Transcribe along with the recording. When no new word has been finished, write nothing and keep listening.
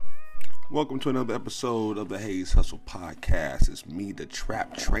Welcome to another episode of the Hayes Hustle Podcast. It's me, the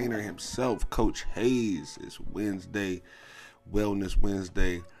trap trainer himself, Coach Hayes. It's Wednesday, Wellness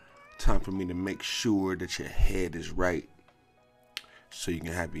Wednesday. Time for me to make sure that your head is right so you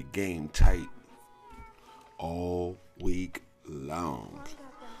can have your game tight all week long.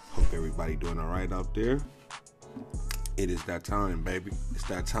 Hope everybody doing all right out there. It is that time, baby. It's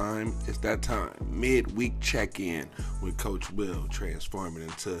that time. Midweek check-in with Coach Will, transforming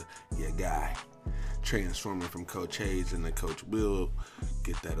into your guy. Transforming from Coach Hayes into Coach Will.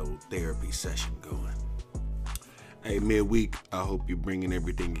 Get that old therapy session going. Hey, midweek, I hope you're bringing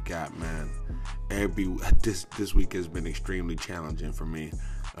everything you got, man. This week has been extremely challenging for me.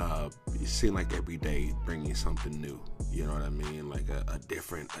 It seems like every day bringing something new. You know what I mean? Like a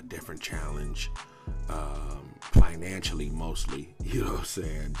different challenge. Financially mostly, you know what I'm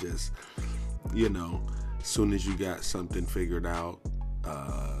saying? Just, as soon as you got something figured out,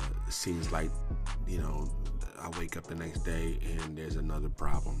 it seems like, I wake up the next day and there's another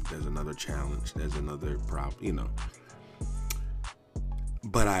problem, there's another challenge, there's another problem,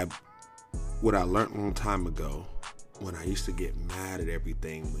 But what I learned a long time ago, when I used to get mad at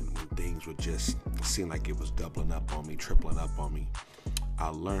everything, when things would just seem like it was doubling up on me, tripling up on me, I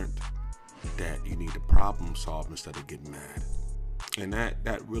learned that you need to problem solve instead of getting mad. And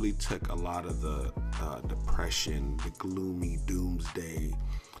that really took a lot of the depression, the gloomy doomsday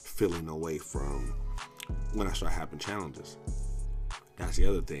feeling away from when I started having challenges. That's the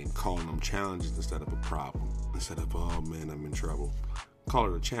other thing, calling them challenges instead of a problem. Instead of, oh man, I'm in trouble.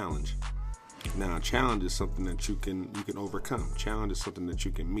 Call it a challenge. Now, a challenge is something that you can overcome. Challenge is something that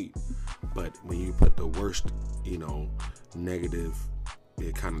you can meet. But when you put the worst, negative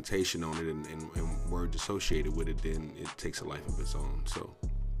connotation on it and words associated with it, then it takes a life of its own. So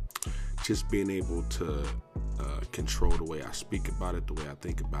just being able to control the way I speak about it, the way I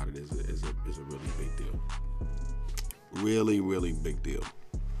think about it is a really big deal. Really, really big deal.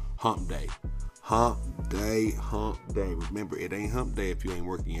 Hump day. Remember, it ain't hump day if you ain't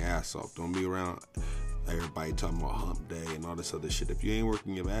working your ass off. Don't be around everybody talking about hump day and all this other shit. If you ain't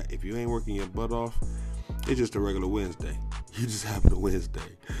working your butt off, it's just a regular Wednesday. You just having a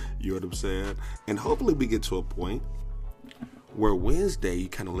Wednesday. You know what I'm saying? And hopefully we get to a point where Wednesday you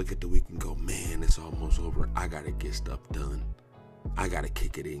kind of look at the week and go, man, it's almost over. I got to get stuff done. I got to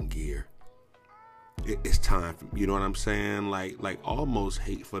kick it in gear. It's time for, you know what I'm saying? Like almost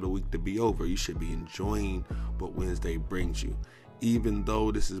hate for the week to be over. You should be enjoying what Wednesday brings you. Even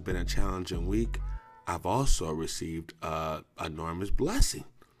though this has been a challenging week, I've also received an enormous blessing.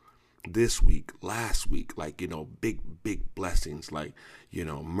 This week, last week, big blessings,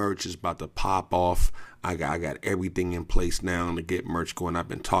 merch is about to pop off. I got everything in place now to get merch going. I've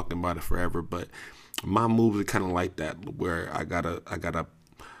been talking about it forever, but my moves are kind of like that, where I gotta,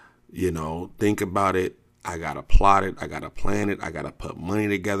 think about it. I gotta plot it. I gotta plan it. I gotta put money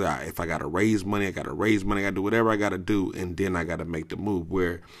together. If I gotta raise money, I gotta raise money. I gotta do whatever I gotta do, and then I gotta make the move.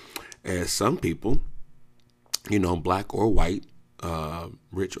 Where, as some people, black or white,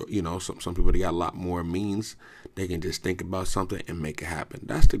 rich, or some people, they got a lot more means. They can just think about something and make it happen.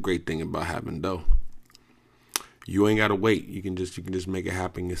 That's the great thing about having dough. You ain't gotta wait. You can just make it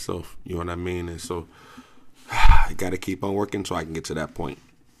happen yourself. You know what I mean? And so I gotta keep on working so I can get to that point.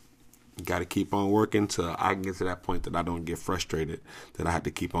 Gotta keep on working till I can get to that point that I don't get frustrated, that I have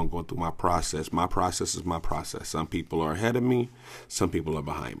to keep on going through my process. My process is my process. Some people are ahead of me, some people are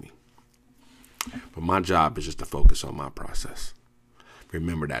behind me. But my job is just to focus on my process.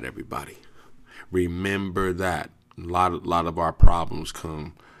 Remember that, everybody. Remember that. A lot of our problems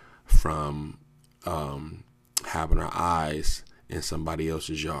come from having our eyes in somebody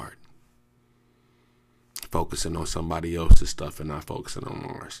else's yard. Focusing on somebody else's stuff and not focusing on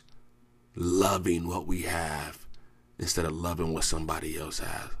ours. Loving what we have instead of loving what somebody else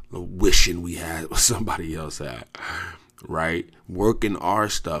has. Wishing we had what somebody else had. Right? Working our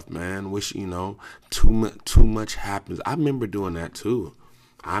stuff, man. Wish, too much happens. I remember doing that too.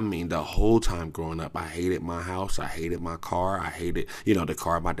 I mean, the whole time growing up, I hated my house. I hated my car. I hated, the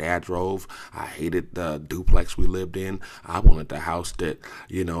car my dad drove. I hated the duplex we lived in. I wanted the house that,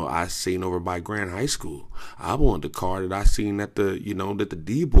 I seen over by Grand High School. I wanted the car that I seen that that the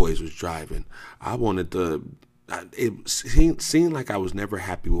D-Boys was driving. I wanted it seemed like I was never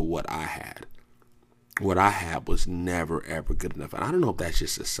happy with what I had. What I had was never, ever good enough. And I don't know if that's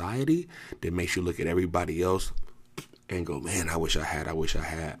just society that makes you look at everybody else and go, man, I wish I had.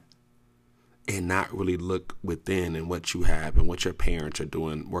 And not really look within and what you have and what your parents are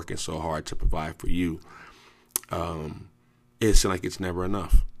doing, working so hard to provide for you. It seems like it's never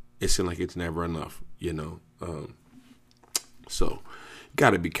enough. So,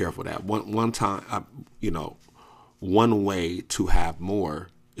 Got to be careful of that. One time, one way to have more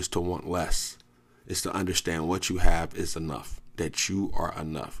is to want less. Is to understand what you have is enough. That you are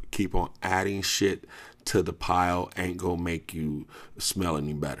enough. Keep on adding shit to the pile ain't gonna make you smell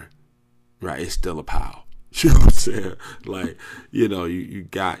any better. Right? It's still a pile. You know what I'm saying? Like, you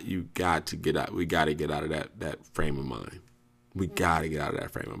got to get out. We got to get out of that frame of mind. We got to get out of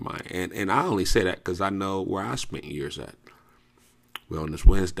that frame of mind. And I only say that because I know where I spent years at. Wellness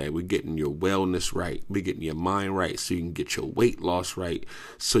Wednesday, we're getting your wellness right. We're getting your mind right so you can get your weight loss right.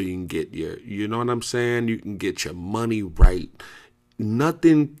 So you can get you know what I'm saying? You can get your money right.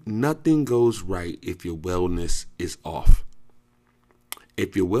 Nothing goes right if your wellness is off.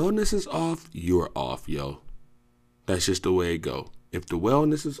 If your wellness is off, you're off, yo. That's just the way it go. If the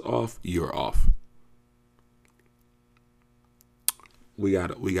wellness is off, you're off. We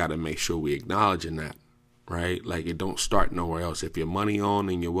gotta make sure we acknowledging that. Right? Like, it don't start nowhere else. If your money on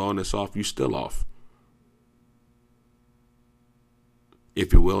and your wellness off, you still off.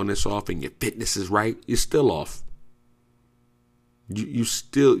 If your wellness off and your fitness is right, you're still off. You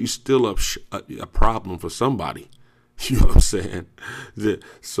still a problem for somebody. You know what I'm saying?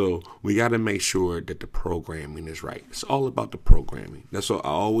 So we got to make sure that the programming is right. It's all about the programming. That's what I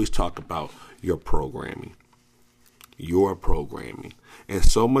always talk about, your programming. Your programming. And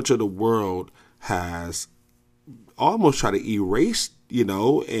so much of the world has almost try to erase,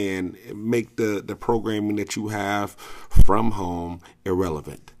 and make the programming that you have from home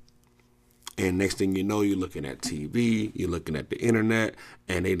irrelevant. And next thing you know, you're looking at TV, you're looking at the internet,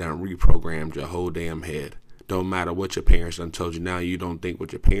 and they done reprogrammed your whole damn head. Don't matter what your parents done told you. Now you don't think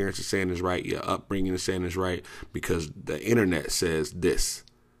what your parents are saying is right, your upbringing is saying is right, because the internet says this.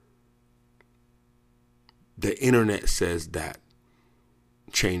 The internet says that.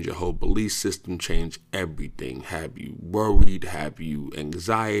 Change your whole belief system, change everything. Have you worried? Have you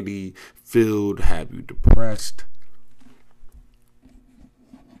anxiety filled? Have you depressed?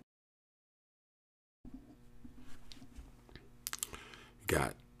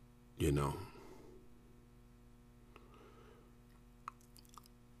 Got,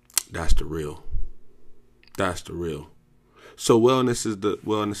 that's the real. That's the real. So wellness is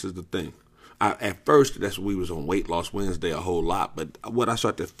the thing. At first, that's what we was on Weight Loss Wednesday a whole lot. But what I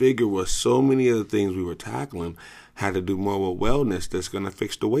started to figure was so many of the things we were tackling had to do more with wellness that's going to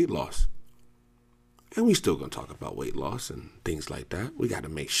fix the weight loss. And we still going to talk about weight loss and things like that. We got to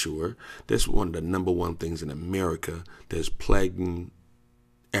make sure that's one of the number one things in America that's plaguing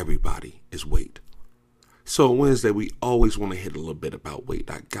everybody is weight. So on Wednesday, we always want to hit a little bit about weight.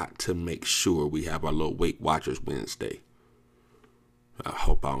 I got to make sure we have our little Weight Watchers Wednesday. I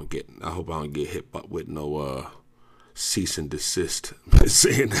hope I don't get hit with no cease and desist by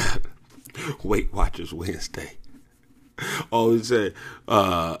saying that. Weight Watchers Wednesday. Always say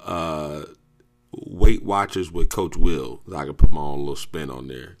Weight Watchers with Coach Will. I can put my own little spin on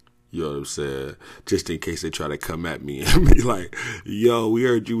there. You know what I'm saying? Just in case they try to come at me and be like, yo, we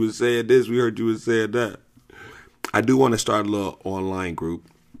heard you was saying this, we heard you was saying that. I do want to start a little online group.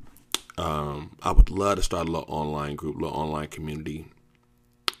 I would love to start a little online group, little online community.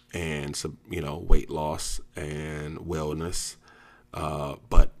 And some, weight loss and wellness.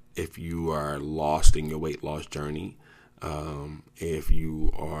 But if you are lost in your weight loss journey, if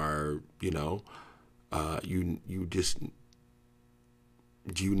you are, you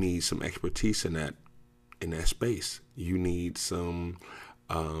need some expertise in that space. You need some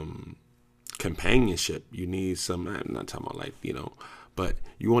companionship. You need some. I'm not talking about but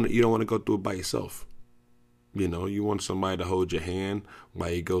you don't want to go through it by yourself. You want somebody to hold your hand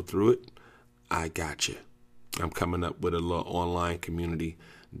while you go through it. I got you. I'm coming up with a little online community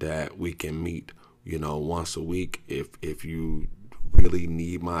that we can meet, once a week. If you really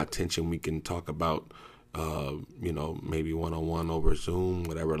need my attention, we can talk about, maybe one-on-one over Zoom,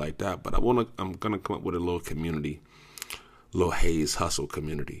 whatever like that. But I'm going to come up with a little community, little Hayes Hustle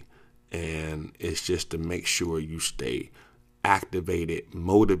community. And it's just to make sure you stay activated,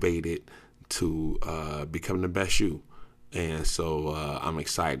 motivated, to become the best you. And so I'm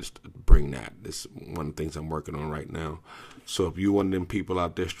excited to bring that. This is one of the things I'm working on right now. So if you're one of them people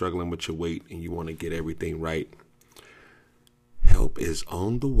out there struggling with your weight and you want to get everything right, help is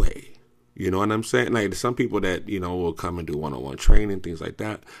on the way. You know what I'm saying? Like, some people that, will come and do one-on-one training, things like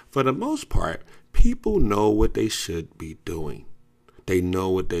that. For the most part, people know what they should be doing. They know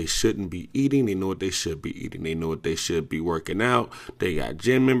what they shouldn't be eating. They know what they should be eating. They know what they should be working out. They got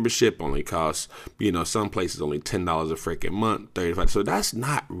gym membership, only costs, some places only $10 a freaking month, $35. So that's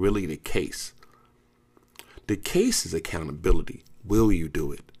not really the case. The case is accountability. Will you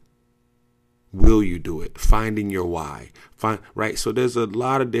do it? Will you do it? Finding your why. Right. So there's a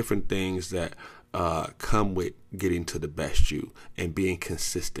lot of different things that come with getting to the best you and being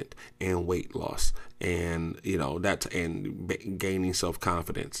consistent and weight loss and gaining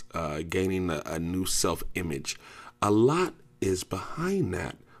self-confidence, gaining a new self-image. A lot is behind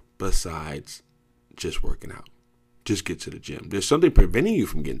that besides just working out. Just get to the gym. There's something preventing you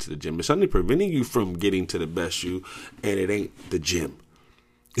from getting to the gym. There's something preventing you from getting to the best you, and it ain't the gym.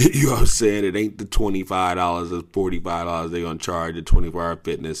 You know what I'm saying? It ain't the $25 or $45 they're going to charge at 24-hour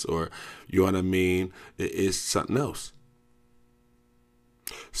fitness, or, you know what I mean? It's something else.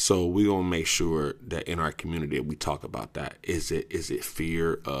 So we're going to make sure that in our community we talk about that. Is it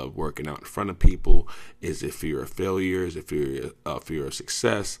fear of working out in front of people? Is it fear of failure? Is it fear of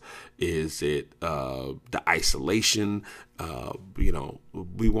success? Is it the isolation? We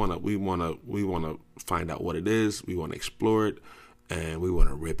want to find out what it is. We want to explore it. And we want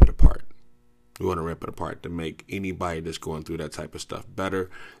to rip it apart. We want to rip it apart to make anybody that's going through that type of stuff better.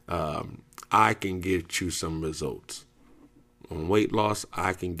 I can get you some results. On weight loss,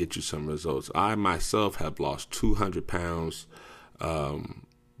 I can get you some results. I myself have lost 200 pounds. I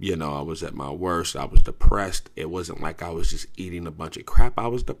was at my worst. I was depressed. It wasn't like I was just eating a bunch of crap. I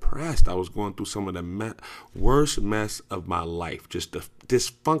was depressed. I was going through some of the worst mess of my life. Just the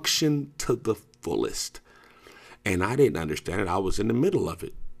dysfunction to the fullest. And I didn't understand it. I was in the middle of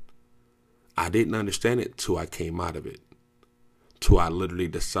it. I didn't understand it till I came out of it. Till I literally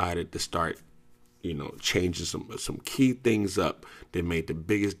decided to start, changing some key things up that made the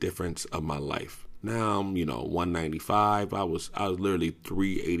biggest difference of my life. Now I'm, 195. I was literally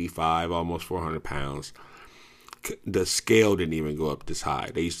 385, almost 400 pounds. The scale didn't even go up this high.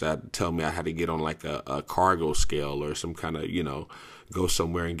 They used to have to tell me I had to get on like a cargo scale or some kind of, go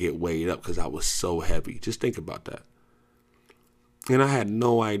somewhere and get weighed up because I was so heavy. Just think about that. And I had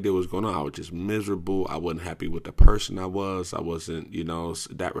no idea what was going on. I was just miserable. I wasn't happy with the person I was. I wasn't,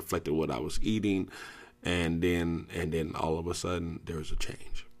 that reflected what I was eating. And then all of a sudden there was a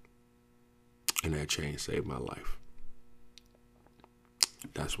change. And that change saved my life.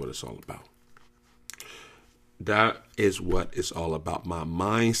 That's what it's all about. That is what it's all about. My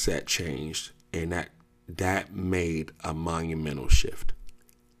mindset changed, and that made a monumental shift.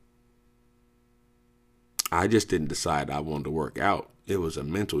 I just didn't decide I wanted to work out. It was a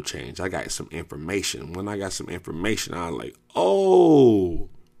mental change. I got some information. When I got some information, I was like, oh,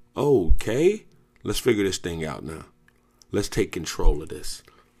 okay, let's figure this thing out now. Let's take control of this.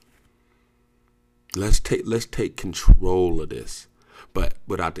 Let's take control of this. But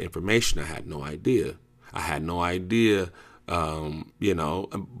without the information, I had no idea. But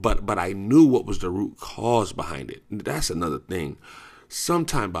I knew what was the root cause behind it. That's another thing.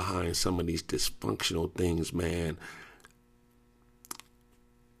 Sometime behind some of these dysfunctional things, man,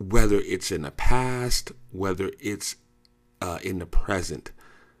 whether it's in the past, whether it's in the present,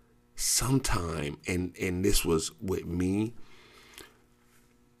 sometime, and this was with me,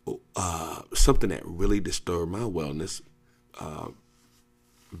 something that really disturbed my wellness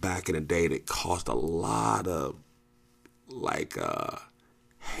back in the day that caused a lot of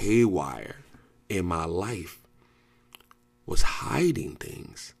haywire in my life was hiding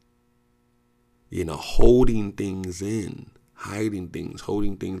things, holding things in, holding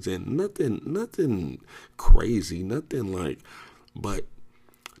things in, nothing crazy, but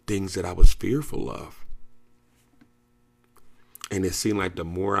things that I was fearful of. And it seemed like the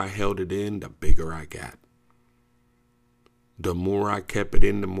more I held it in, the bigger I got. The more I kept it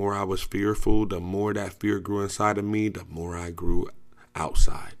in, the more I was fearful, the more that fear grew inside of me, the more I grew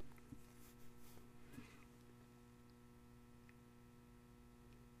outside.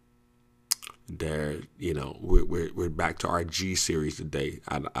 There, we're back to our G series today.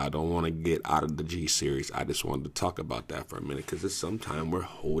 I don't want to get out of the G series. I just wanted to talk about that for a minute because it's sometimes we're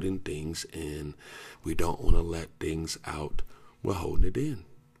holding things in. We don't want to let things out. We're holding it in.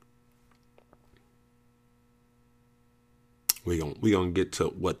 We're gonna get to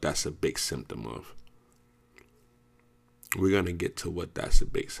what that's a big symptom of. We're gonna get to what that's a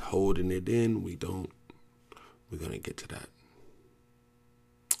big holding it in. We're gonna get to that.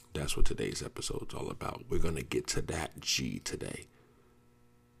 That's what today's episode's all about. We're gonna get to that G today.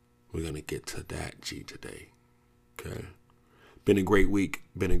 Okay. Been a great week.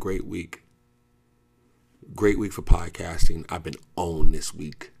 Great week for podcasting. I've been on this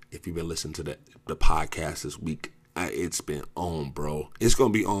week. If you've been listening to the podcast this week, it's been on, bro. It's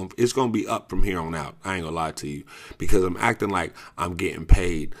gonna be on. It's gonna be up from here on out. I ain't gonna lie to you, because I'm acting like I'm getting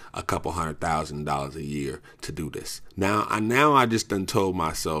paid a couple $100,000 a year to do this. Now I just done told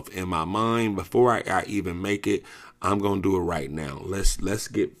myself in my mind, before I even make it, I'm gonna do it right now. Let's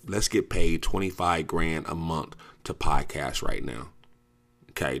get paid 25 grand a month to podcast right now.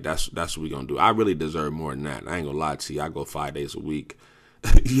 Okay, that's what we're gonna do. I really deserve more than that. I ain't gonna lie to you. I go 5 days a week.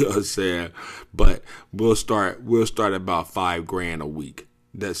 You know what I'm saying? But we'll start about 5 grand a week.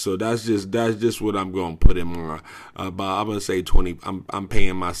 That's just what I'm gonna put in more. About, I'm gonna say 20. I'm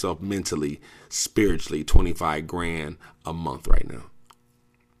paying myself mentally, spiritually 25 grand a month right now.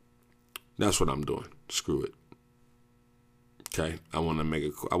 That's what I'm doing. Screw it. Okay, I want to make a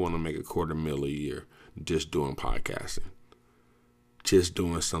 $250,000 a year just doing podcasting, just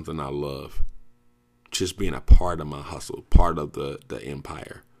doing something I love. Just being a part of my hustle, part of the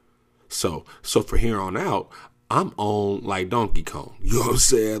empire. So for here on out, I'm on like Donkey Kong. You know what I'm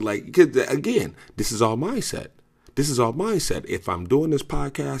saying? Like, again, this is all mindset. If I'm doing this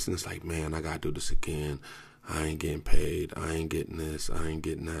podcast and it's like, man, I got to do this again. I ain't getting paid. I ain't getting this. I ain't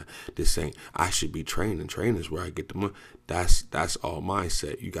getting that. This ain't, I should be training. Training is where I get the money. That's all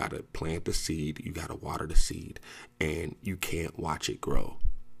mindset. You got to plant the seed. You got to water the seed. And you can't watch it grow.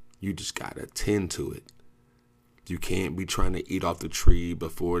 You just got to tend to it. You can't be trying to eat off the tree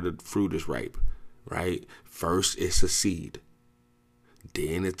before the fruit is ripe, right? First, it's a seed.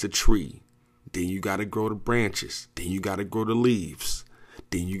 Then it's a tree. Then you got to grow the branches. Then you got to grow the leaves.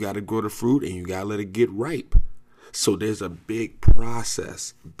 Then you got to grow the fruit, and you got to let it get ripe. So there's a big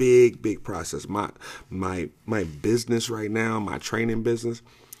process, big process. My business right now, my training business,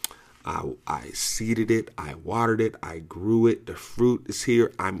 I seeded it, I watered it, I grew it. The fruit is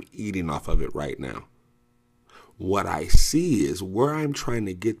here. I'm eating off of it right now. What I see is where I'm trying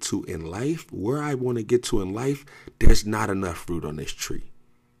to get to in life, where I want to get to in life, there's not enough fruit on this tree.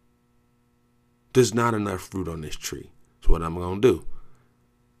 There's not enough fruit on this tree. So what I'm going to do?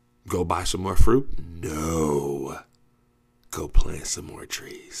 Go buy some more fruit? No. Go plant some more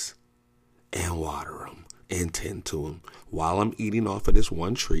trees and water them and tend to them. While I'm eating off of this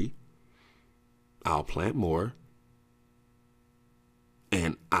one tree, I'll plant more,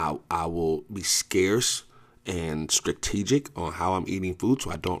 and I will be scarce and strategic on how I'm eating food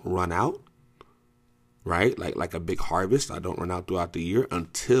so I don't run out, right? Like a big harvest. I don't run out throughout the year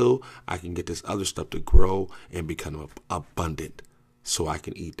until I can get this other stuff to grow and become abundant so I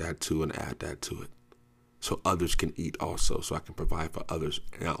can eat that too and add that to it. So others can eat also, so I can provide for others,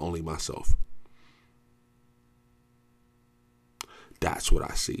 not only myself. That's what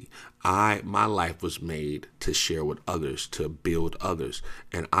I see. My life was made to share with others, to build others.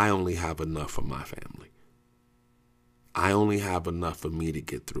 And I only have enough for my family. I only have enough for me to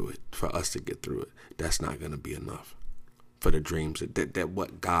get through it, for us to get through it. That's not going to be enough for the dreams that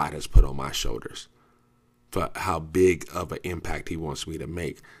what God has put on my shoulders, for how big of an impact he wants me to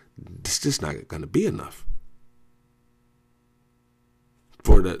make. It's just not going to be enough.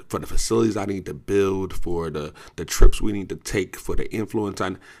 For the facilities I need to build, for the trips we need to take, for the influence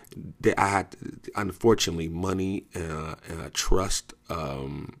I had, unfortunately, money, trust,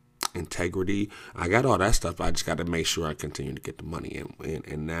 integrity. I got all that stuff. I just got to make sure I continue to get the money in.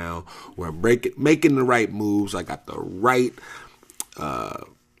 And now we're making the right moves. I got the right.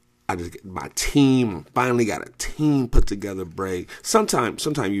 I just get my team. Finally got a team put together. Bray. Sometimes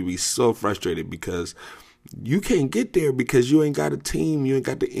you be so frustrated because you can't get there because you ain't got a team. You ain't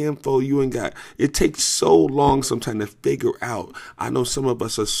got the info. It takes so long sometimes to figure out. I know some of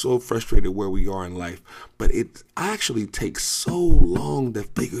us are so frustrated where we are in life, but it actually takes so long to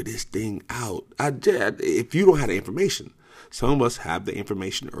figure this thing out. If you don't have the information, some of us have the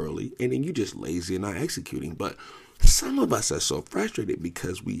information early and then you just lazy and not executing. But some of us are so frustrated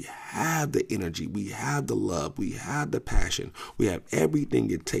because we have the energy, we have the love, we have the passion, we have everything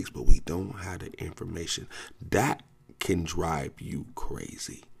it takes, but we don't have the information. That can drive you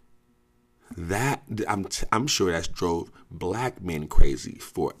crazy. That I'm sure that's drove black men crazy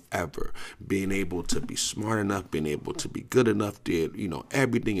forever. Being able to be smart enough, being able to be good enough,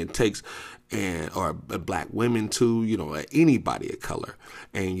 everything it takes, or black women too, anybody of color,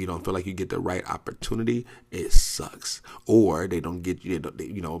 and you don't feel like you get the right opportunity, it sucks. Or they don't get you,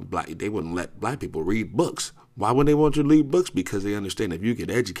 they wouldn't let black people read books. Why would they want you to read books? Because they understand if you get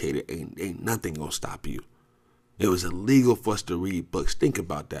educated, ain't nothing gonna stop you. It was illegal for us to read books. Think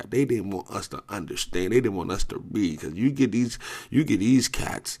about that. They didn't want us to understand. They didn't want us to read, because you get these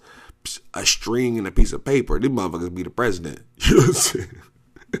cats a string and a piece of paper. These motherfuckers be the president. You know what I'm saying?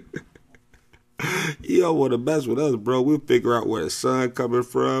 He don't want to mess with us, bro. We'll figure out where the sun coming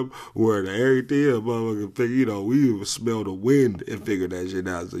from, where the everything, motherfucker figure, we even smell the wind and figure that shit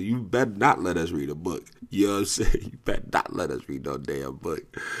out. So you better not let us read a book. You know what I'm saying? You better not let us read no damn book.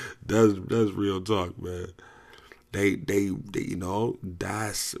 That's real talk, man. They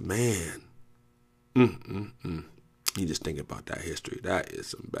that's, man. You just think about that history. That is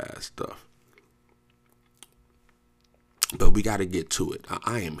some bad stuff. But we got to get to it.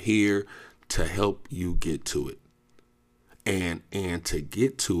 I am here to help you get to it. And to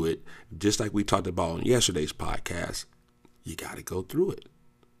get to it, just like we talked about on yesterday's podcast, you got to go through it.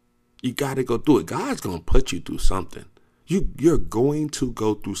 You got to go through it. God's going to put you through something. You're going to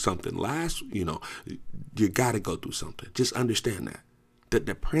go through something. You got to go through something. Just understand that.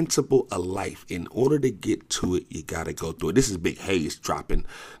 The principle of life, in order to get to it, you got to go through it. This is Big Hayes dropping,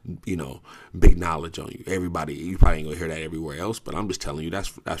 big knowledge on you. Everybody, you probably ain't going to hear that everywhere else, but I'm just telling you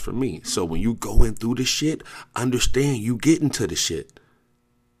that's for me. So when you going through the shit, understand you getting to the shit.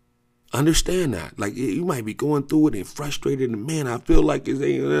 Understand that. Like, you might be going through it and frustrated and, man, I feel like it's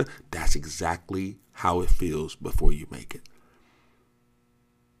ain't. That's exactly how it feels before you make it.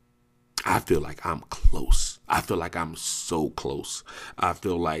 I feel like I'm close. I feel like I'm so close. I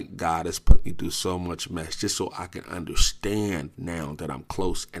feel like God has put me through so much mess just so I can understand now that I'm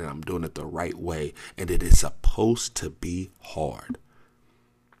close and I'm doing it the right way and that it's supposed to be hard.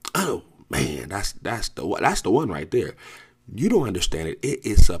 Oh, man, that's the one right there. You don't understand it. It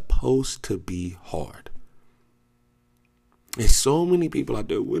is supposed to be hard. There's so many people out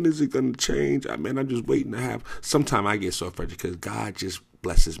there. When is it going to change? I'm just waiting to have. Sometimes I get so frustrated because God just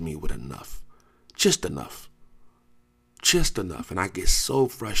blesses me with enough. Just enough. Just enough. And I get so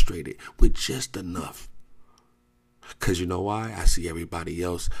frustrated with just enough. Because you know why? I see everybody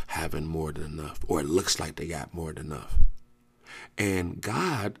else having more than enough. Or it looks like they got more than enough. And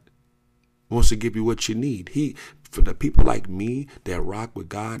God wants to give you what you need. For the people like me that rock with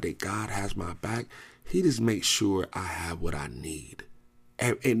God, that God has my back, He just makes sure I have what I need.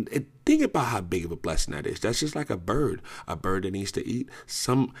 And think about how big of a blessing that is. That's just like a bird that needs to eat.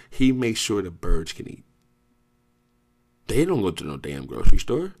 He makes sure the birds can eat. They don't go to no damn grocery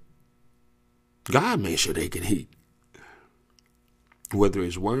store. God makes sure they can eat. Whether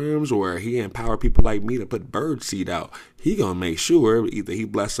it's worms or He empower people like me to put bird seed out, He gonna make sure either He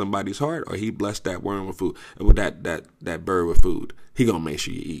bless somebody's heart or He bless that worm with food, with that bird with food. He gonna make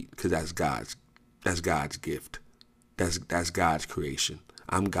sure you eat, because that's God's gift. That's God's creation.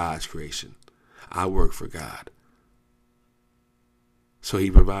 I'm God's creation. I work for God. So He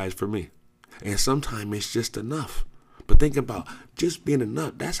provides for me. And sometimes it's just enough. But think about just being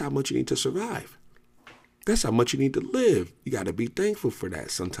enough. That's how much you need to survive. That's how much you need to live. You got to be thankful for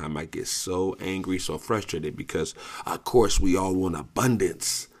that. Sometimes I get so angry, so frustrated because, of course, we all want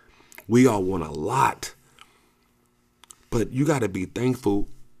abundance. We all want a lot. But you got to be thankful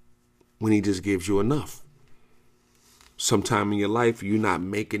when He just gives you enough. Sometime in your life, you're not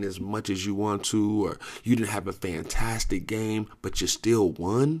making as much as you want to, or you didn't have a fantastic game, but you still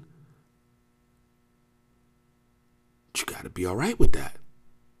won. You got to be all right with that.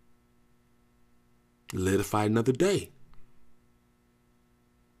 Live to fight another day.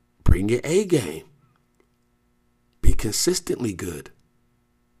 Bring your A game. Be consistently good.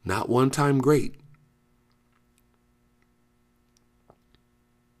 Not one time great.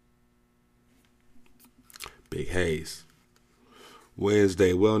 Big Hayes.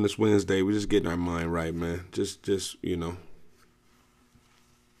 Wednesday, Wellness Wednesday. We're just getting our mind right, man. Just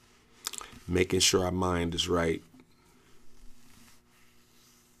making sure our mind is right.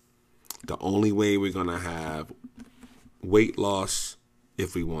 The only way we're going to have weight loss,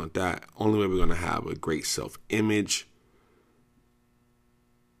 if we want that, only way we're going to have a great self-image,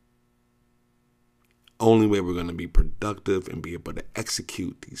 only way we're going to be productive and be able to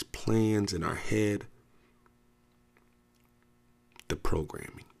execute these plans in our head, the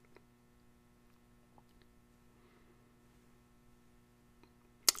programming.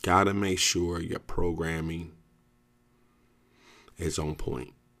 Gotta make sure your programming is on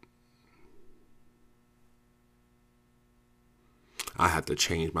point. I have to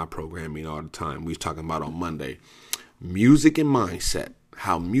change my programming all the time. We was talking about on Monday, music and mindset,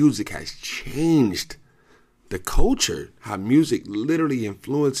 how music has changed the culture, how music literally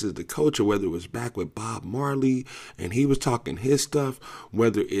influences the culture, whether it was back with Bob Marley and he was talking his stuff,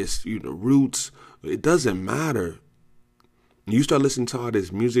 whether it's, roots, it doesn't matter. You start listening to all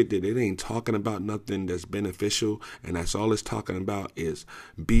this music that it ain't talking about nothing that's beneficial, and that's all it's talking about is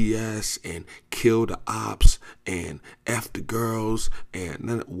BS and kill the ops and F the girls,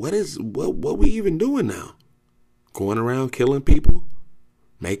 and what we even doing now? Going around killing people,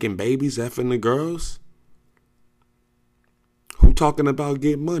 making babies, effing the girls. talking about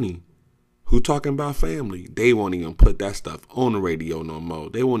get money? Who talking about family? They won't even put that stuff on the radio no more.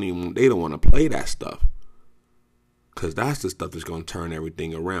 They don't want to play that stuff. Because that's the stuff that's going to turn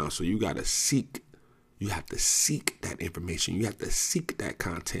everything around. So you got to seek. You have to seek that information. You have to seek that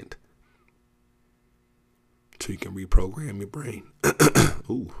content. So you can reprogram your brain.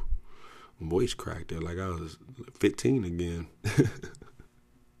 Ooh, voice cracked there like I was 15 again.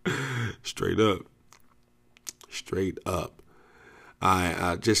 Straight up.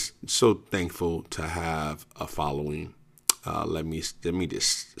 I just so thankful to have a following. Let me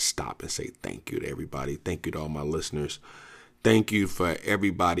just stop and say thank you to everybody. Thank you to all my listeners. Thank you for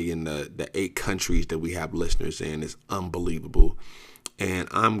everybody in the 8 countries that we have listeners in. It's unbelievable. And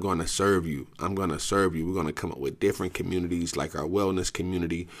I'm going to serve you. We're going to come up with different communities like our wellness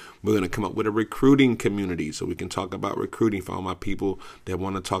community. We're going to come up with a recruiting community so we can talk about recruiting for all my people that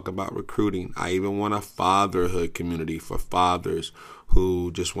want to talk about recruiting. I even want a fatherhood community for fathers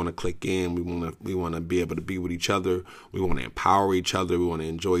who just want to click in. We want to be able to be with each other. We want to empower each other. We want to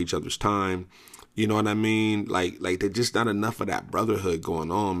enjoy each other's time. You know what I mean? Like there's just not enough of that brotherhood going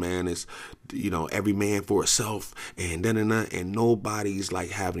on, man. It's, every man for himself and and nobody's like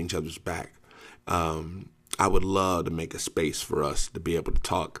having each other's back. I would love to make a space for us to be able to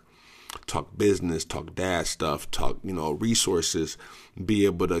talk business, talk dad stuff, talk, resources, be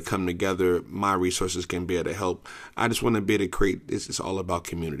able to come together. My resources can be able to help. I just want to be able to create this. It's all about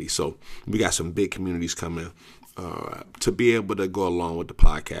community. So we got some big communities coming to be able to go along with the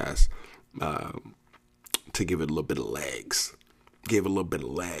podcast. To give it a little bit of legs,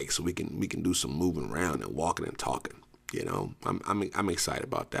 so we can do some moving around and walking and talking. I'm excited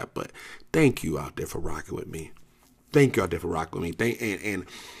about that. But thank you out there for rocking with me.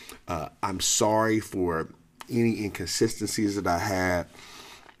 I'm sorry for any inconsistencies that I had.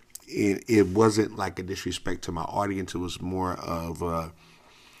 It wasn't like a disrespect to my audience. It was more of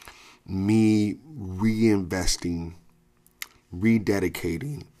me reinvesting,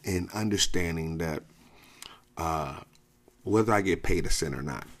 rededicating, and understanding that whether I get paid a cent or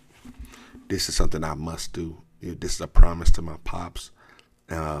not, this is something I must do. This is a promise to my pops.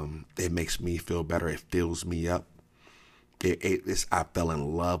 It makes me feel better. It fills me up. I fell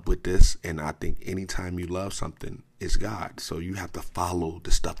in love with this, and I think anytime you love something, it's God. So you have to follow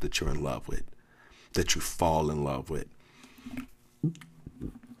the stuff that you're in love with, that you fall in love with.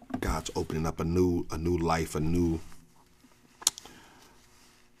 God's opening up a new life, a new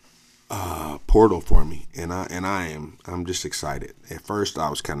portal for me, and I'm just excited. At first I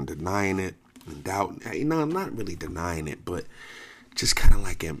was kind of denying it and doubting. I'm not really denying it, but just kind of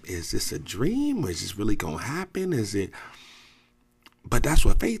like, is this a dream, or is this really gonna happen? Is it? But that's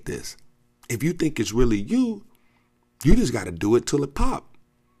what faith is. If you think it's really you just got to do it till it pop.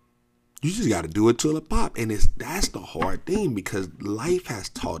 And that's the hard thing, because life has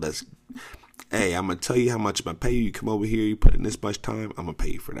taught us, hey, I'm gonna tell you how much I'm gonna pay you. You come over here, you put in this much time, I'm gonna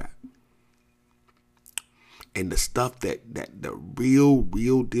pay you for that. And the stuff that the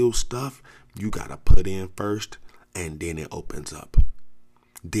real deal stuff, you gotta put in first, and then it opens up.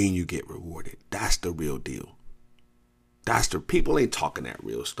 Then you get rewarded. That's the real deal. People ain't talking that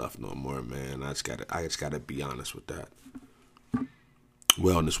real stuff no more, man. I just gotta be honest with that.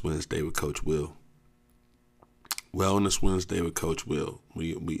 Wellness Wednesday with Coach Will.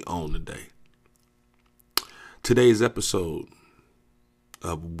 We own the day. Today's episode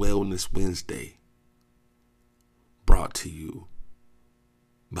of Wellness Wednesday brought to you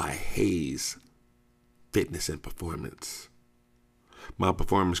by Hayes Fitness and Performance. My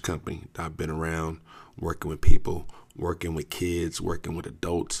performance company that I've been around working with people, working with kids, working with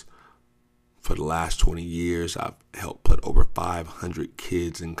adults. For the last 20 years, I've helped put over 500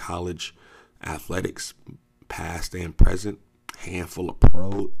 kids in college athletics, past and present. I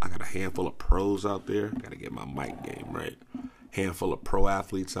got a handful of pros out there. Got to get my mic game right. Handful of pro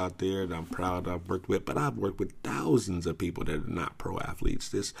athletes out there that I'm proud I've worked with. But I've worked with thousands of people that are not pro athletes.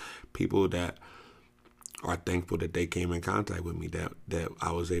 There's people that are thankful that they came in contact with me, that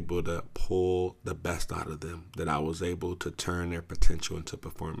I was able to pull the best out of them, that I was able to turn their potential into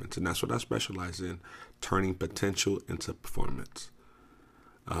performance. And that's what I specialize in, turning potential into performance.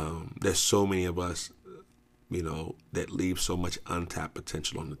 There's so many of us, that leave so much untapped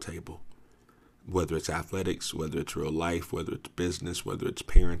potential on the table, whether it's athletics, whether it's real life, whether it's business, whether it's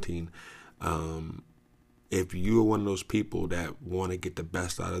parenting. If you're one of those people that want to get the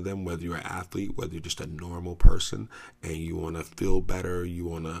best out of them, whether you're an athlete, whether you're just a normal person, and you want to feel better, you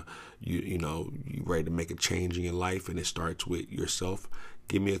ready to make a change in your life, and it starts with yourself,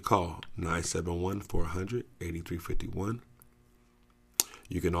 give me a call, 971-400-8351.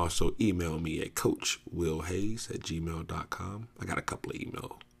 You can also email me at coachwillhayes@gmail.com. I got a couple of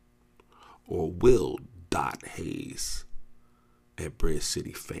emails. Or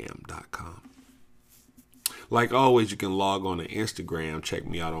will.hayes@bridgecityfam.com. Like always, you can log on to Instagram. Check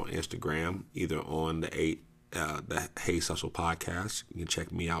me out on Instagram, either on the Hayes Hustle Podcast. You can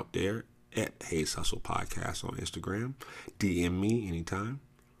check me out there at Hayes Hustle Podcast on Instagram. DM me anytime.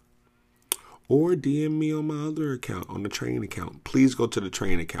 Or DM me on my other account, on the training account. Please go to the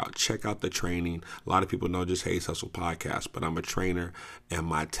training account. Check out the training. A lot of people know just Hayes Hustle Podcast, but I'm a trainer, and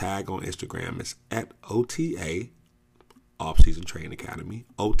my tag on Instagram is at OTA, Off-Season Training Academy,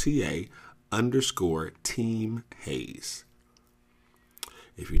 OTA_Team Hayes.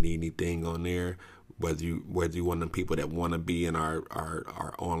 If you need anything on there, whether you one of the people that want to be in our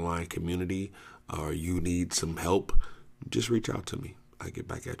online community, or you need some help, just reach out to me. I get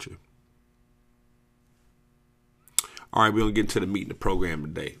back at you. All right, we're gonna get into the meat of the program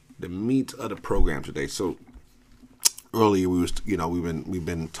today. The meat of the program today. So earlier we've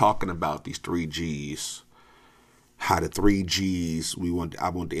been talking about these 3 G's. How the 3 G's I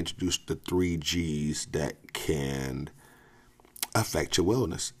want to introduce the 3 G's that can affect your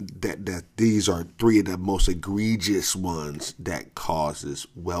wellness. That these are 3 of the most egregious ones that causes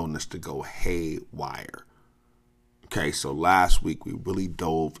wellness to go haywire. Okay, so last week we really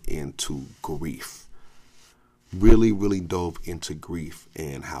dove into grief. Really dove into grief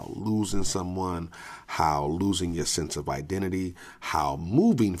and how losing someone, how losing your sense of identity, how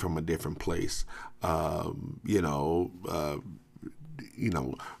moving from a different place, the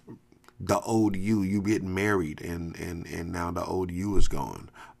old you get married and now the old you is gone,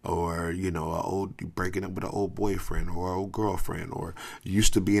 or breaking up with an old boyfriend or old girlfriend, or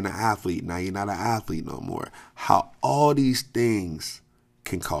used to being an athlete, now you're not an athlete no more. How all these things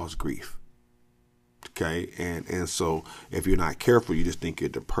can cause grief. Okay, and so if you're not careful, you just think you're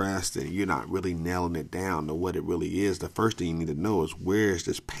depressed and you're not really nailing it down to what it really is. The first thing you need to know is, where is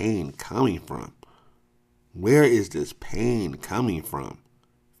this pain coming from? Where is this pain coming from?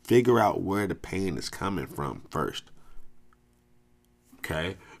 Figure out where the pain is coming from first.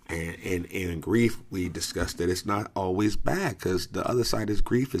 Okay, and in grief, we discussed that it's not always bad, because the other side is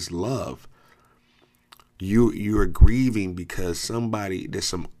grief is love. You are grieving because there's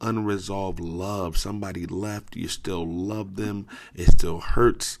some unresolved love. Somebody left. You still love them. It still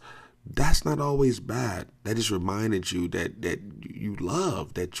hurts. That's not always bad. That just reminded you that you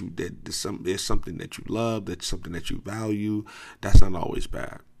love, that there's something that you love, that's something that you value. That's not always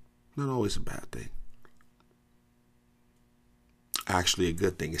bad. Not always a bad thing. Actually a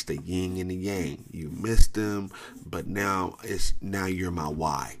good thing. It's the yin and the yang. You missed them, but now you're my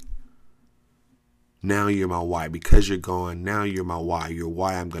why. Now you're my why. Because you're gone, now you're my why. You're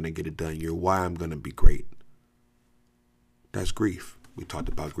why I'm going to get it done. You're why I'm going to be great. That's grief. We talked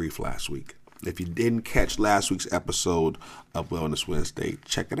about grief last week. If you didn't catch last week's episode of Wellness Wednesday,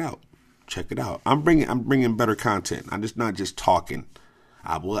 check it out. Check it out. I'm bringing better content. I'm just not just talking.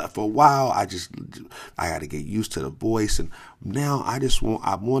 For a while, I got to get used to the voice, and now I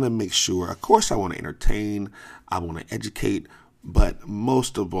want to make sure. Of course, I want to entertain. I want to educate. But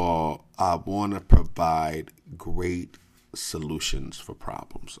most of all, I want to provide great solutions for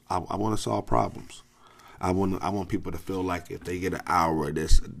problems. I want to solve problems. I want people to feel like if they get an hour of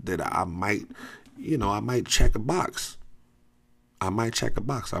this, that I might check a box. I might check a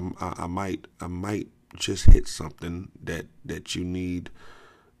box. I might just hit something that you need,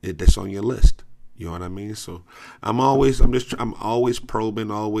 that's on your list. You know what I mean? So I'm always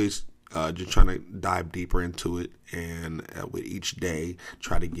probing, always just trying to dive deeper into it, and with each day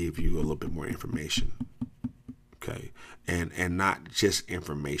try to give you a little bit more information. Okay, and not just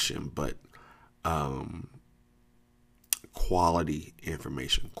information, but quality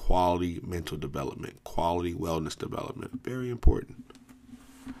information, quality mental development, quality wellness development. Very important.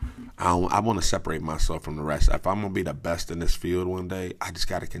 I want to separate myself from the rest. If I'm going to be the best in this field one day, I just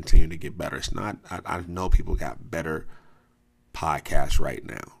got to continue to get better. It's not, I know people got better podcasts right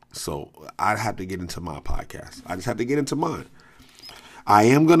now. So I have to get into my podcast. I just have to get into mine. I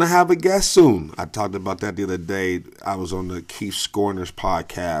am going to have a guest soon. I talked about that the other day. I was on the Keith Scorner's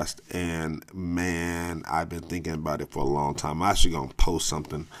podcast, and man, I've been thinking about it for a long time. I'm actually going to post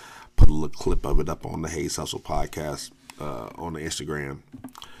something, put a little clip of it up on the Hayes Hustle podcast on the Instagram,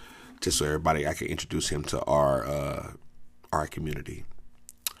 just so I can introduce him to our community.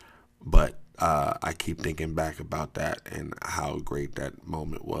 But I keep thinking back about that and how great that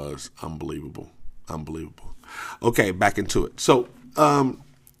moment was. Unbelievable. Okay, back into it. So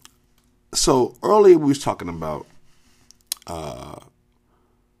earlier we was talking about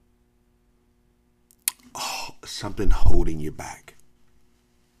something holding you back.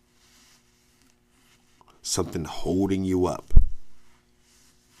 something holding you up.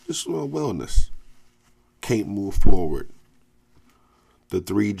 Just wellness. Can't move forward. The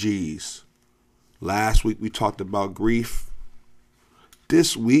 3 G's. Last week we talked about grief.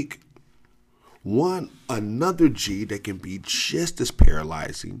 This week, another G that can be just as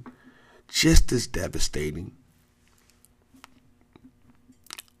paralyzing, just as devastating,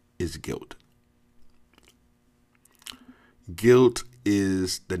 is guilt. Guilt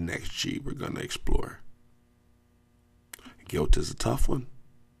is the next G we're going to explore. Guilt is a tough one.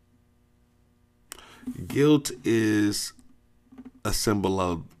 Guilt is a symbol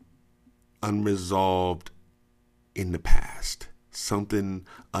of unresolved in the past. Something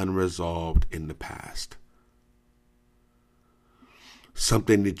unresolved in the past.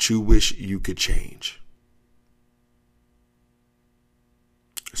 Something that you wish you could change.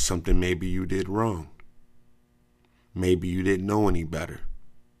 Something maybe you did wrong. Maybe you didn't know any better.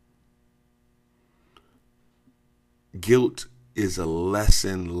 Guilt is a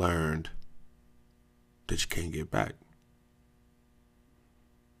lesson learned that you can't get back.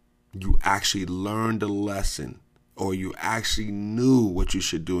 You actually learned a lesson, or you actually knew what you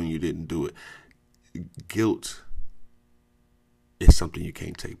should do and you didn't do it. Guilt is something you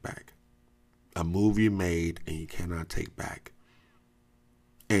can't take back. A move you made and you cannot take back.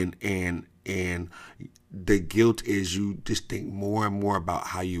 And the guilt is you just think more and more about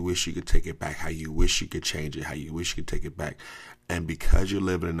how you wish you could take it back, how you wish you could change it, how you wish you could take it back. And because you're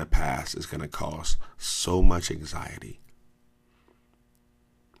living in the past, it's going to cause so much anxiety.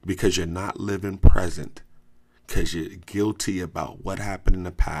 Because you're not living present. Because you're guilty about what happened in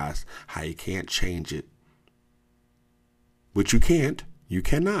the past, how you can't change it. Which you can't. You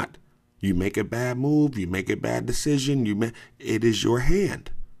cannot. You make a bad move, you make a bad decision, it is your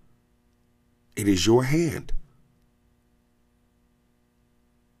hand. It is your hand.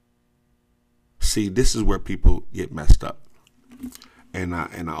 See, this is where people get messed up. And I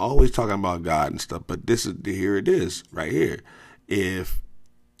always talking about God and stuff, but here it is, right here. If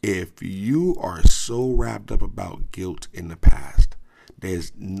you are so wrapped up about guilt in the past,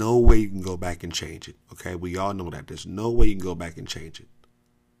 there's no way you can go back and change it. Okay, we all know that. There's no way you can go back and change it.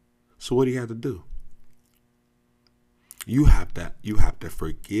 So what do you have to do? You have to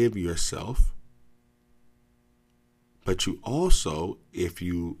forgive yourself. But you also, if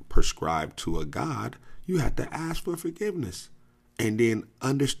you prescribe to a God, you have to ask for forgiveness. And then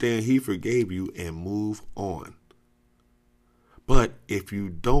understand He forgave you and move on. But if you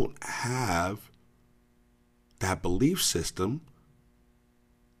don't have that belief system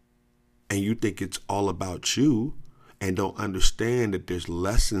and you think it's all about you and don't understand that there's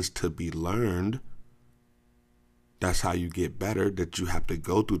lessons to be learned, that's how you get better, that you have to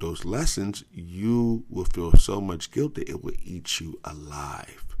go through those lessons, you will feel so much guilt that it will eat you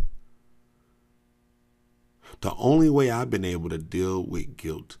alive. The only way I've been able to deal with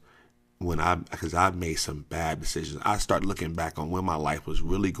guilt because I've made some bad decisions. I start looking back on when my life was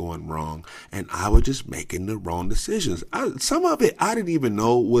really going wrong and I was just making the wrong decisions. Some of it I didn't even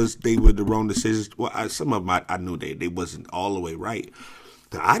know they were the wrong decisions. Well, some of them I knew they wasn't all the way right.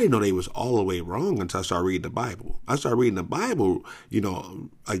 I didn't know they was all the way wrong until I started reading the Bible. I started reading the Bible,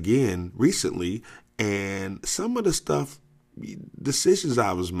 again recently, and some of the decisions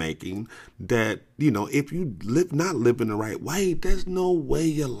I was making that, if you not living the right way, there's no way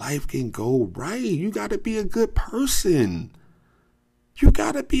your life can go right. You got to be a good person.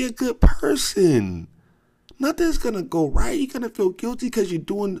 Nothing's going to go right. You're going to feel guilty because you're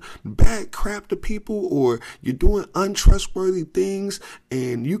doing bad crap to people or you're doing untrustworthy things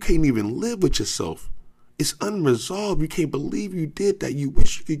and you can't even live with yourself. It's unresolved. You can't believe you did that. You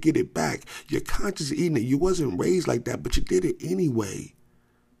wish you could get it back. Your conscience eating it. You wasn't raised like that, but you did it anyway.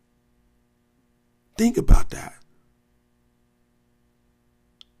 Think about that.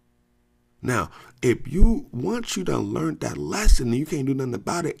 Now, once you done learned that lesson and you can't do nothing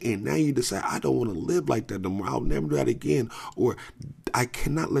about it, and now you decide, I don't want to live like that no more, I'll never do that again, or I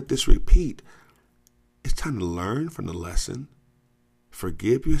cannot let this repeat. It's time to learn from the lesson,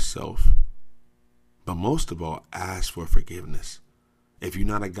 forgive yourself, but most of all, ask for forgiveness. If you're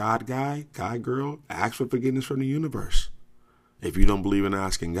not a God guy, God girl, ask for forgiveness from the universe. If you don't believe in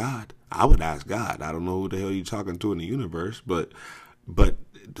asking God, I would ask God. I don't know who the hell you're talking to in the universe, but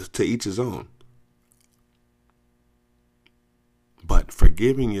to each his own. But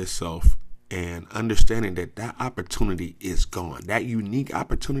forgiving yourself and understanding that that opportunity is gone. That unique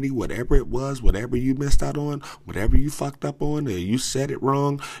opportunity, whatever it was, whatever you missed out on, whatever you fucked up on, or you said it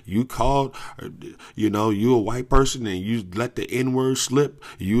wrong, you called, you a white person and you let the N-word slip,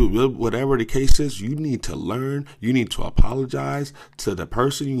 whatever the case is, you need to learn, you need to apologize to the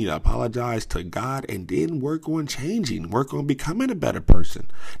person, you need to apologize to God, and then work on changing, work on becoming a better person.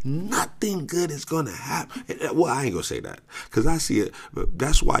 Nothing good is going to happen. Well, I ain't going to say that, because I see it.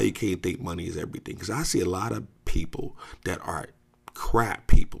 That's why you can't think money is everything, because I see a lot of people that are crap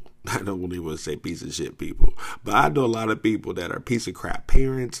people. I don't really want to say piece of shit people, but I know a lot of people that are piece of crap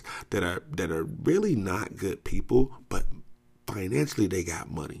parents that are really not good people, but financially they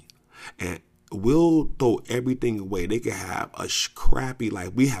got money and will throw everything away. They can have a crappy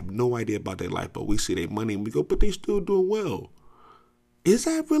life. We have no idea about their life, but we see their money and we go, but they still doing well. Is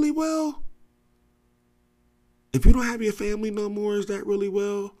that really well? If you don't have your family no more, is that really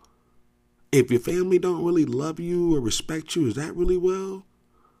well? If your family don't really love you or respect you, is that really well?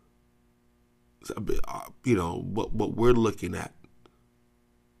 What we're looking at,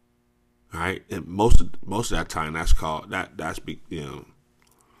 all right? And most of that time,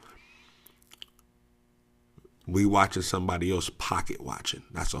 we watching somebody else pocket watching.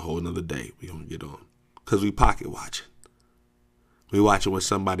 That's a whole nother day we don't get on, because we pocket watching. We watching what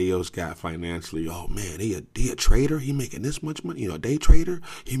somebody else got financially. Oh man, he a trader. He making this much money. Day trader.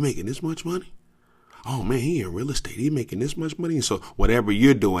 He making this much money. Oh man, he in real estate. He making this much money. And so whatever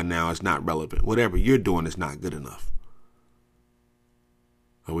you're doing now is not relevant. Whatever you're doing is not good enough.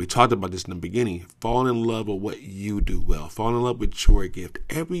 And we talked about this in the beginning. Fall in love with what you do well. Fall in love with your gift.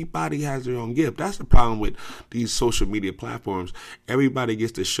 Everybody has their own gift. That's the problem with these social media platforms. Everybody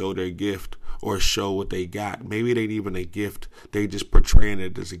gets to show their gift or show what they got. Maybe it ain't even a gift. They just portraying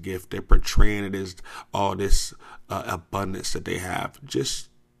it as a gift. They're portraying it as all this abundance that they have. Just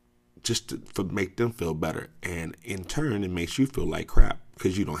to make them feel better. And in turn, it makes you feel like crap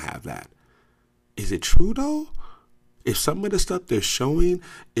because you don't have that. Is it true though? If some of the stuff they're showing,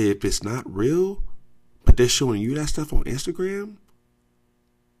 if it's not real, but they're showing you that stuff on Instagram,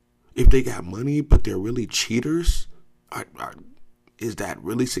 if they got money, but they're really cheaters, is that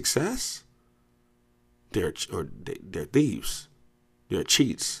really success? They're thieves. They're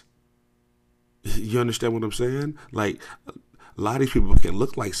cheats. You understand what I'm saying? Like, a lot of these people can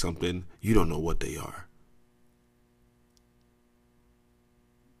look like something, you don't know what they are.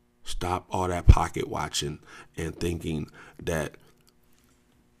 Stop all that pocket watching and thinking that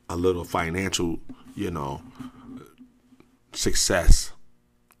a little financial, success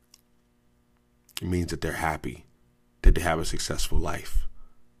means that they're happy, that they have a successful life.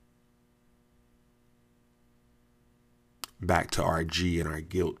 Back to our G and our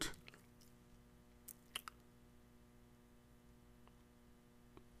guilt.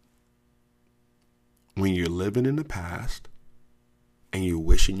 When you're living in the past and you're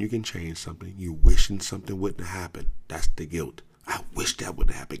wishing you can change something, you're wishing something wouldn't happen, that's the guilt. I wish that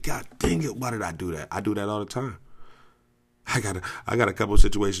wouldn't happen. God dang it, why did I do that? I do that all the time. I got a couple of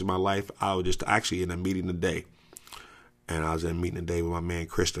situations in my life. I was just actually in a meeting today. And I was in a meeting today with my man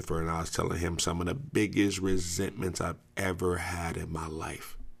Christopher, and I was telling him some of the biggest resentments I've ever had in my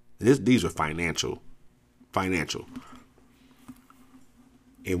life. And these are financial.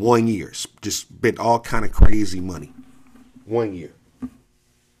 In 1 year, just spent all kind of crazy money. 1 year.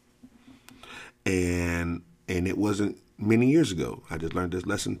 And it wasn't many years ago. I just learned this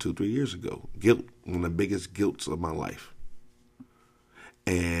lesson 2-3 years ago. Guilt, one of the biggest guilts of my life.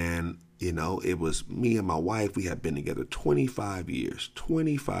 And, it was me and my wife. We had been together 25 years.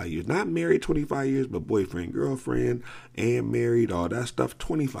 25 years. Not married 25 years, but boyfriend, girlfriend, and married, all that stuff,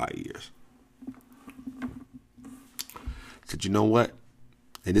 25 years. Said, you know what?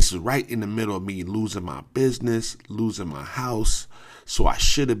 And this is right in the middle of me losing my business, losing my house. So I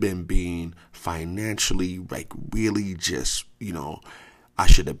should have been being financially, really just, I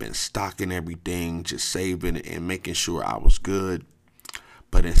should have been stocking everything, just saving and making sure I was good.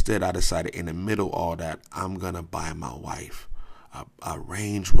 But instead, I decided in the middle of all that, I'm going to buy my wife a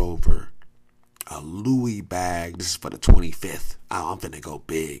Range Rover, a Louis bag. This is for the 25th. I'm going to go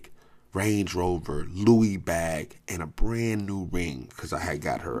big. Range Rover, Louis bag, and a brand new ring. Because I had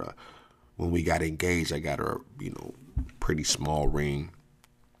got her, when we got engaged, I got her, pretty small ring.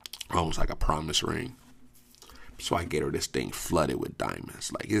 Almost like a promise ring. So I get her this thing flooded with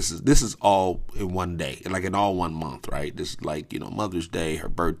diamonds. Like this is all in one day, like in all 1 month, right? This is like, Mother's Day, her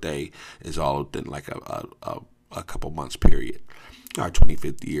birthday is all within like a couple months period. Our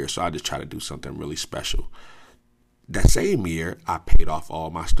 25th year. So I just try to do something really special. That same year, I paid off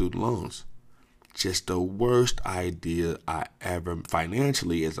all my student loans. Just the worst idea I ever,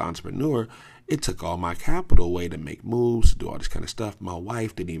 financially as an entrepreneur. It took all my capital away to make moves, to do all this kind of stuff. My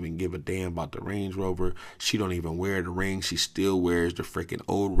wife didn't even give a damn about the Range Rover. She don't even wear the ring. She still wears the freaking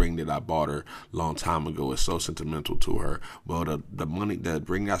old ring that I bought her a long time ago. It's so sentimental to her. Well, the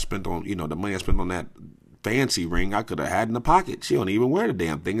ring I spent on, the money I spent on that fancy ring I could have had in the pocket. She don't even wear the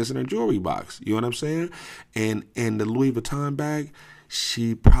damn thing. It's in her jewelry box. You know what I'm saying? And the Louis Vuitton bag,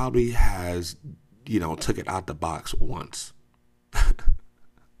 she probably has, took it out the box once.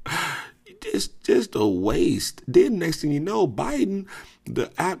 Just a waste. Then next thing you know, Biden,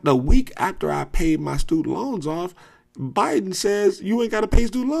 the week after I paid my student loans off, Biden says you ain't got to pay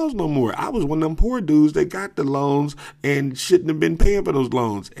student loans no more. I was one of them poor dudes that got the loans and shouldn't have been paying for those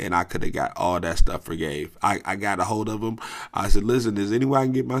loans. And I could have got all that stuff forgave. I got a hold of them. I said, listen, is any way I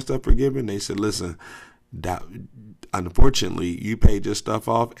can get my stuff forgiven? They said, listen, that unfortunately you paid your stuff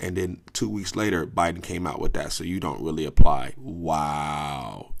off, and then 2 weeks later Biden came out with that, so you don't really apply.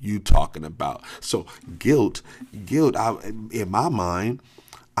 Wow, you talking about so guilt. In my mind,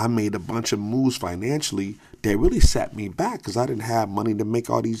 I made a bunch of moves financially that really set me back because I didn't have money to make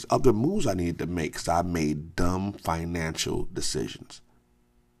all these other moves I needed to make because I made dumb financial decisions.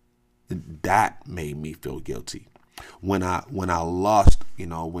 That made me feel guilty. When I lost,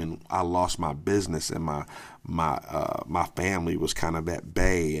 when I lost my business and my family was kind of at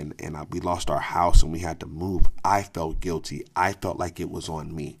bay, and we lost our house and we had to move, I felt guilty. I felt like it was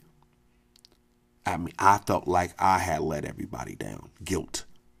on me. I felt like I had let everybody down. Guilt.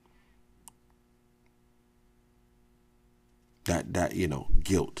 That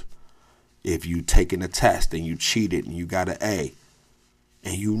guilt. If you taken a test and you cheated and you got an A,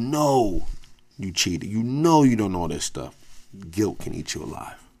 and you cheated, you don't know this stuff, guilt can eat you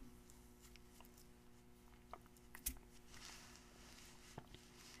alive.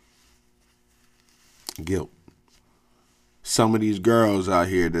 Guilt. Some of these girls out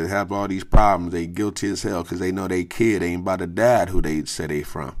here that have all these problems, they guilty as hell because they know they kid ain't about to dad who they say they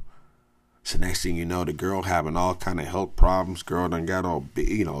from. So next thing you know, the girl having all kind of health problems. Girl done got all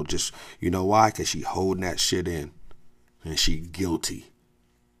big, just, why? Because she holding that shit in. And she guilty.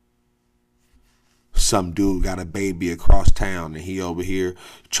 Some dude got a baby across town and he over here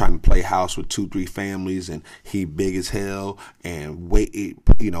trying to play house with 2-3 families, and he big as hell and weight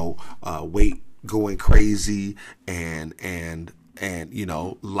going crazy, and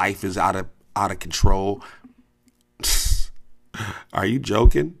life is out of control. Are you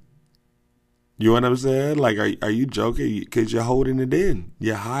joking? You know what I'm saying? Like, are you joking? Because you're holding it in.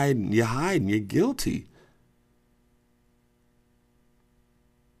 You're hiding. You're guilty.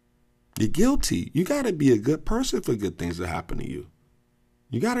 You're guilty. You got to be a good person for good things to happen to you.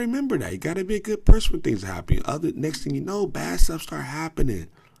 You got to remember that. You got to be a good person when things happen. Next thing you know, bad stuff start happening.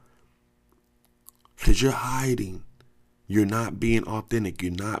 Because you're hiding. You're not being authentic.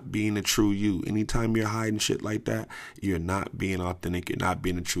 You're not being a true you. Anytime you're hiding shit like that, you're not being authentic. You're not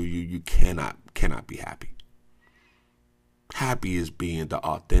being a true you. You cannot be happy. Happy is being the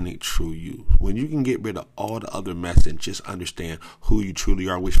authentic, true you. When you can get rid of all the other mess and just understand who you truly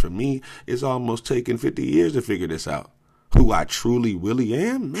are, which for me, it's almost taken 50 years to figure this out. Who I truly, really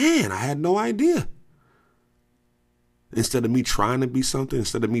am? Man, I had no idea. Instead of me trying to be something,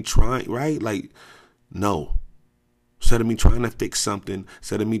 instead of me trying, right? Like, no. Instead of me trying to fix something,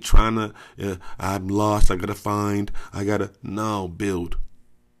 instead of me trying to, I'm lost, I gotta, no, build.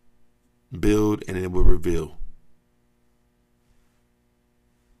 Build, and it will reveal.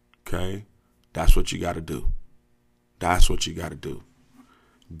 Okay? That's what you got to do. That's what you got to do.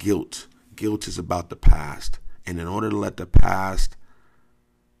 Guilt. Guilt is about the past. And in order to let the past,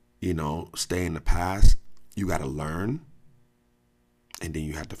 stay in the past, you got to learn. And then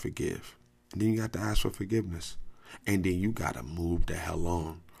you have to forgive. And then you got to ask for forgiveness. And then you got to move the hell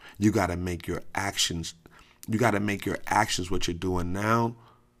on. You got to make your actions, what you're doing now,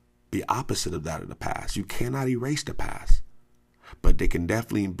 be opposite of that of the past. You cannot erase the past. But there can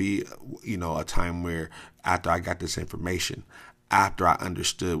definitely be, a time where after I got this information, after I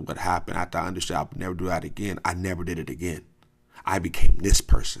understood what happened, after I understood I would never do that again, I never did it again. I became this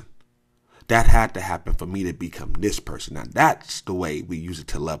person. That had to happen for me to become this person. Now, that's the way we use it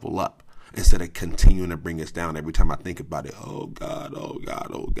to level up. Instead of continuing to bring us down every time I think about it. Oh, God, oh,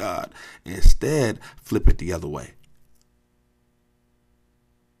 God, oh, God. Instead, flip it the other way.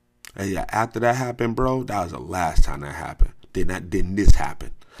 And yeah, after that happened, bro, that was the last time that happened. Then this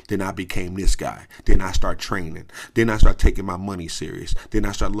happened. Then I became this guy. Then I start training. Then I start taking my money serious. Then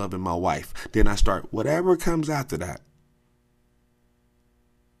I start loving my wife. Then I start whatever comes after that.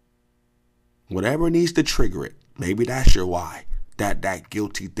 Whatever needs to trigger it. Maybe that's your why. that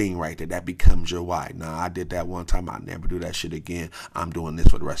guilty thing right there, that becomes your why. Nah, I did that one time. I'll never do that shit again. I'm doing this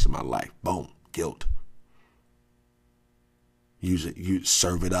for the rest of my life. Boom, guilt. Use it. You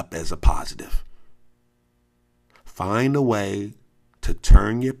serve it up as a positive. Find a way to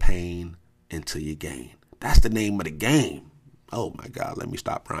turn your pain into your gain. That's the name of the game. Oh my God, let me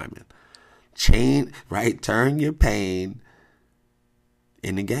stop rhyming. Turn your pain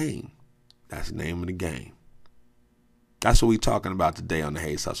into gain. That's the name of the game. That's what we're talking about today on the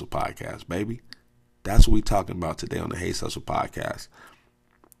Hayes Hustle Podcast, baby. That's what we're talking about today on the Hayes Hustle Podcast.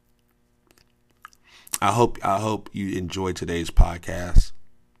 I hope you enjoyed today's podcast.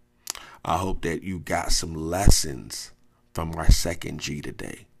 I hope that you got some lessons from our second G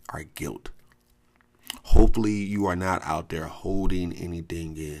today, our guilt. Hopefully you are not out there holding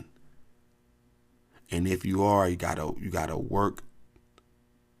anything in. And if you are, you gotta work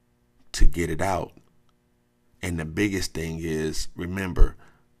to get it out. And the biggest thing is, remember,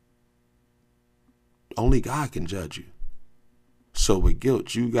 only God can judge you. So with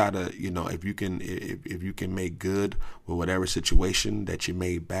guilt, you gotta, if you can make good with whatever situation that you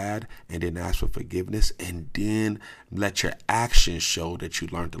made bad, and then ask for forgiveness, and then let your actions show that you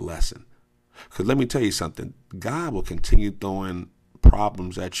learned the lesson. Because let me tell you something, God will continue throwing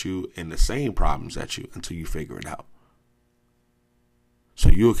problems at you and the same problems at you until you figure it out. So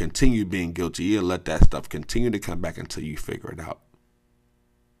you'll continue being guilty. You'll let that stuff continue to come back until you figure it out.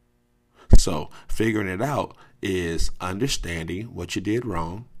 So figuring it out is understanding what you did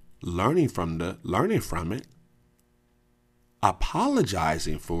wrong, learning from it,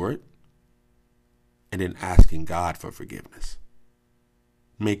 apologizing for it, and then asking God for forgiveness.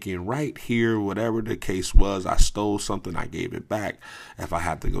 Making right here, whatever the case was. I stole something, I gave it back. If I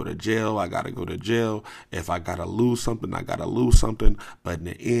have to go to jail, I got to go to jail. If I got to lose something, I got to lose something. But in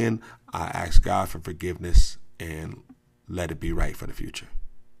the end, I ask God for forgiveness and let it be right for the future.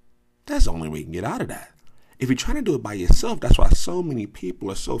 That's the only way you can get out of that. If you're trying to do it by yourself, that's why so many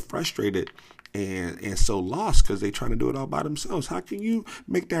people are so frustrated and so lost, because they're trying to do it all by themselves. How can you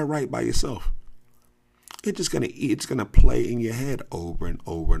make that right by yourself? It's gonna play in your head over and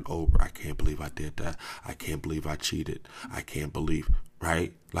over and over. I can't believe I did that. I can't believe I cheated. I can't believe,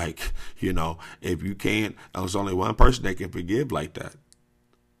 right? Like, if you can't, there's only one person that can forgive like that.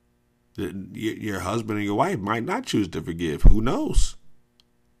 Your husband or your wife might not choose to forgive. Who knows?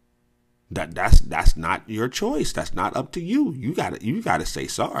 That's not your choice. That's not up to you. You gotta say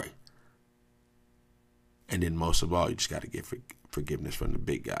sorry. And then most of all, you just gotta get forgiveness from the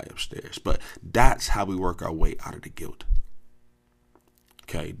big guy upstairs. But that's how we work our way out of the guilt.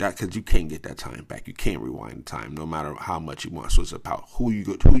 Okay, because you can't get that time back. You can't rewind the time, no matter how much you want. So it's about who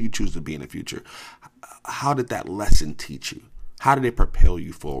you choose to be in the future. How did that lesson teach you? How did it propel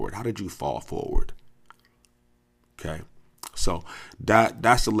you forward? How did you fall forward? Okay. So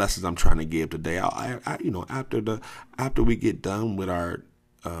that's the lessons I'm trying to give today. After we get done with our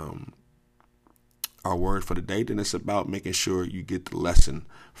word for the day, then it's about making sure you get the lesson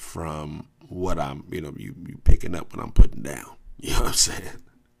from what I'm, you picking up what I'm putting down. You know what I'm saying?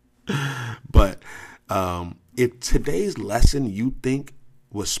 But if today's lesson you think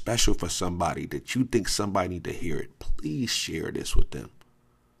was special for somebody, that you think somebody need to hear it, please share this with them.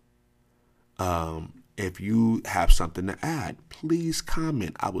 If you have something to add, please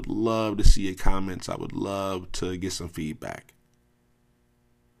comment. I would love to see your comments. I would love to get some feedback.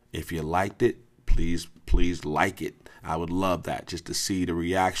 If you liked it, please like it. I would love that, just to see the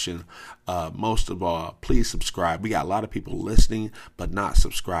reaction. Most of all, please subscribe. We got a lot of people listening but not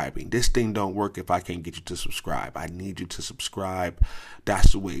subscribing. This thing don't work if I can't get you to subscribe. I need you to subscribe.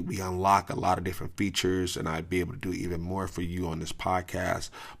 That's the way we unlock a lot of different features, and I'd be able to do even more for you on this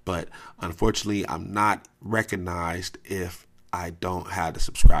podcast. But unfortunately, I'm not recognized if I don't have the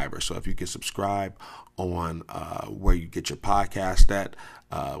subscribers. So if you can subscribe on where you get your podcast at,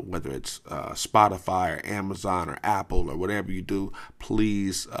 whether it's Spotify or Amazon or Apple or whatever you do,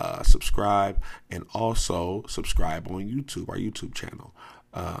 please subscribe, and also subscribe on YouTube, our YouTube channel,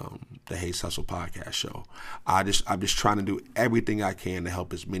 the Hayes Hustle Podcast Show. I'm just trying to do everything I can to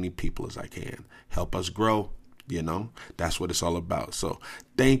help as many people as I can, help us grow. That's what it's all about. So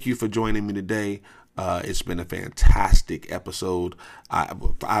thank you for joining me today. It's been a fantastic episode.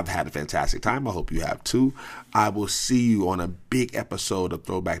 I've had a fantastic time. I hope you have too. I will see you on a big episode of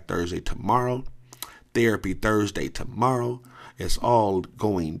Throwback Thursday tomorrow. Therapy Thursday tomorrow. It's all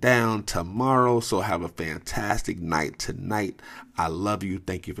going down tomorrow. So have a fantastic night tonight. I love you.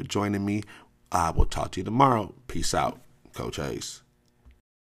 Thank you for joining me. I will talk to you tomorrow. Peace out. Coach Hayes.